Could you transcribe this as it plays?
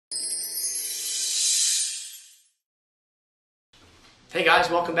Hey guys,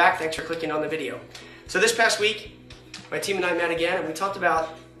 welcome back. Thanks for clicking on the video. So this past week, my team and I met again and we talked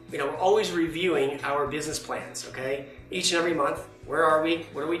about, we're always reviewing our business plans, okay? Each and every month, where are we?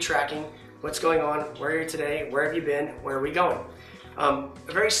 What are we tracking? What's going on? Where are you today? Where have you been? Where are we going? A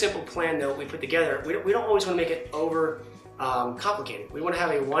very simple plan though we put together. We don't always want to make it over complicated. We want to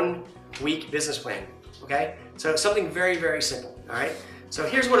have a 1 week business plan, okay? So something very, very simple, all right? So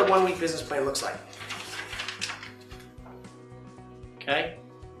here's what a 1 week business plan looks like. Okay.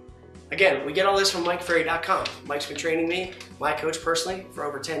 Again, we get all this from MikeFerry.com. Mike's been training me, my coach personally, for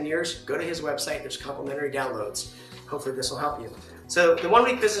over 10 years. Go to his website, there's complimentary downloads. Hopefully this will help you. So the 1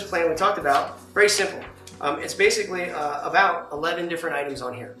 week business plan we talked about, very simple. It's basically about 11 different items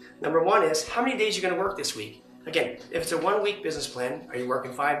on here. Number one is, how many days you're gonna work this week? Again, if it's a 1 week business plan, are you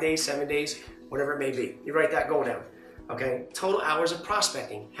working 5 days, 7 days, whatever it may be? You write that goal down. Okay, total hours of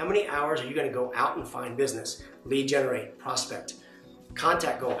prospecting. How many hours are you gonna go out and find business? Lead generate, prospect.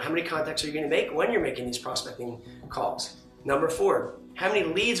 Contact goal. How many contacts are you going to make when you're making these prospecting calls? Number 4, how many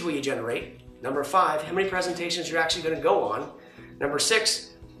leads will you generate? Number 5, how many presentations you're actually going to go on? Number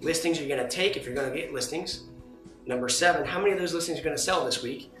 6, listings you're going to take if you're going to get listings. Number 7, how many of those listings are going to sell this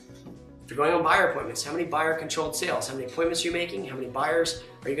week? If you're going on buyer appointments, how many buyer controlled sales? How many appointments are you making? How many buyers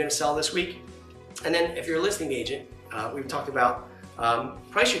are you going to sell this week? And then if you're a listing agent, we've talked about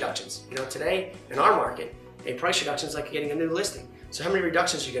price reductions. Today in our market, a price reduction is like getting a new listing. So how many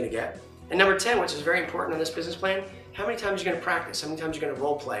reductions are you going to get? And number 10, which is very important on this business plan, how many times are you going to practice? How many times are you going to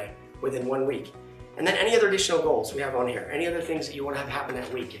role play within 1 week? And then any other additional goals we have on here, any other things that you want to have happen that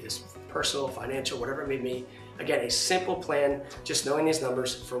week, if it's personal, financial, whatever it may be. Again, a simple plan, just knowing these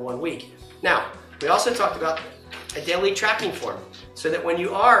numbers for 1 week. Now, we also talked about a daily tracking form, so that when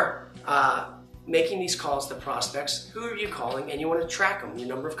you are making these calls to prospects, who are you calling, and you want to track them, your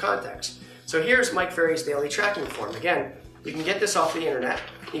number of contacts. So here's Mike Ferry's daily tracking form. Again, you can get this off the internet.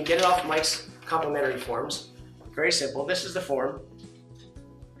 You can get it off Mike's complimentary forms. Very simple. This is the form.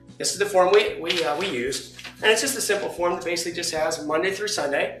 This is the form we use. And it's just a simple form that basically just has Monday through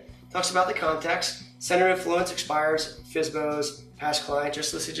Sunday. Talks about the contacts, center of influence, expires, FSBOs, past client,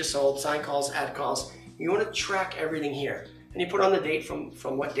 just listed, just sold, sign calls, add calls. You want to track everything here. And you put on the date from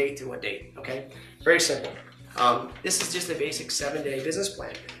what date to what date, okay? Very simple. This is just a basic 7-day business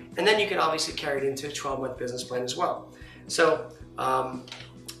plan. And then you can obviously carry it into a 12-month business plan as well. So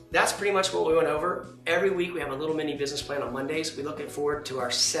that's pretty much what we went over. Every week we have a little mini business plan on Mondays. We look forward to our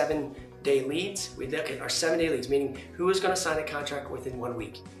 7-day leads. We look at our 7-day leads, meaning who is going to sign a contract within 1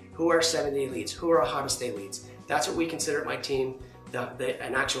 week? Who are our 7-day leads? Who are our hottest day leads? That's what we consider at my team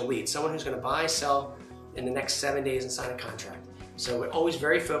an actual lead. Someone who's going to buy, sell in the next 7 days and sign a contract. So we're always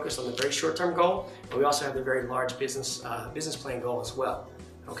very focused on the very short-term goal, but we also have the very large business plan goal as well.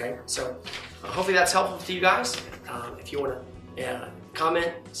 Okay, so hopefully that's helpful to you guys. If you want to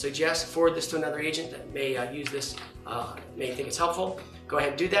comment, suggest, forward this to another agent that may use this, may think it's helpful, go ahead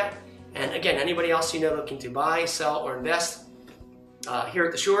and do that. And again, anybody else looking to buy, sell, or invest here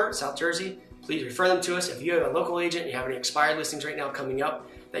at the Shore, South Jersey, please refer them to us. If you have a local agent, you have any expired listings right now coming up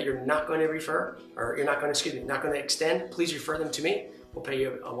that you're not going to refer, or you're not going to extend, please refer them to me. We'll pay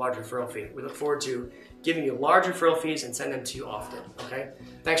you a large referral fee. We look forward to giving you large referral fees and send them to you often, okay?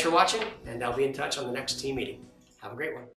 Thanks for watching, and I'll be in touch on the next team meeting. Have a great one.